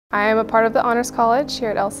I am a part of the Honors College here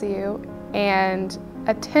at LCU, and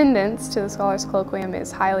attendance to the Scholars Colloquium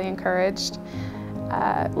is highly encouraged.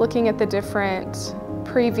 Looking at the different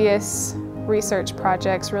previous research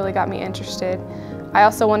projects really got me interested. I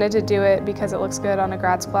also wanted to do it because it looks good on a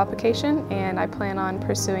grad school application, and I plan on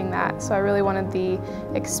pursuing that. So I really wanted the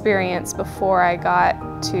experience before I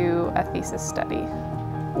got to a thesis study.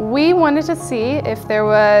 We wanted to see if there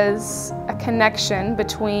was a connection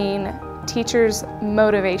between teachers'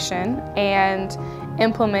 motivation and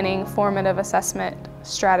implementing formative assessment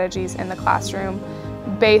strategies in the classroom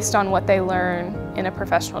based on what they learn in a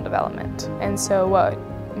professional development. And so what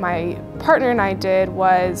my partner and I did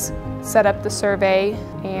was set up the survey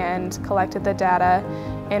and collected the data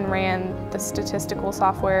and ran the statistical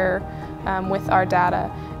software with our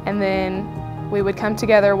data. And then we would come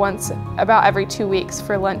together about every 2 weeks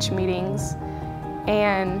for lunch meetings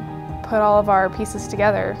and put all of our pieces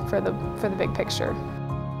together for the big picture.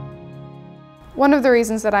 One of the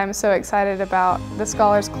reasons that I'm so excited about the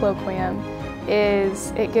Scholars Colloquium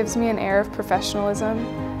is it gives me an air of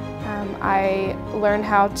professionalism. I learn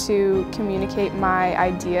how to communicate my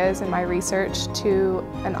ideas and my research to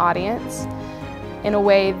an audience in a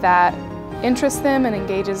way that interests them and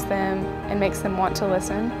engages them and makes them want to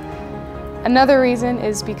listen. Another reason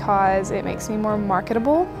is because it makes me more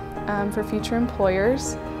marketable for future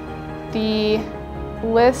employers. The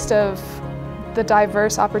list of the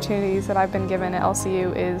diverse opportunities that I've been given at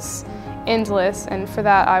LCU is endless, and for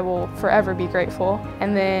that I will forever be grateful.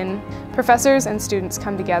 And then professors and students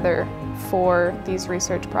come together for these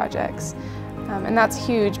research projects. And that's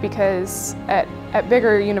huge because at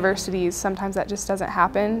bigger universities sometimes that just doesn't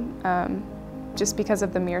happen just because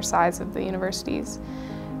of the mere size of the universities.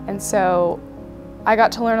 And so I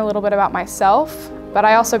got to learn a little bit about myself, but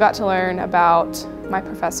I also got to learn about my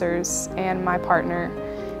professors and my partner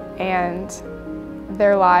and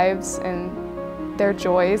their lives and their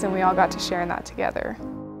joys, and we all got to share in that together.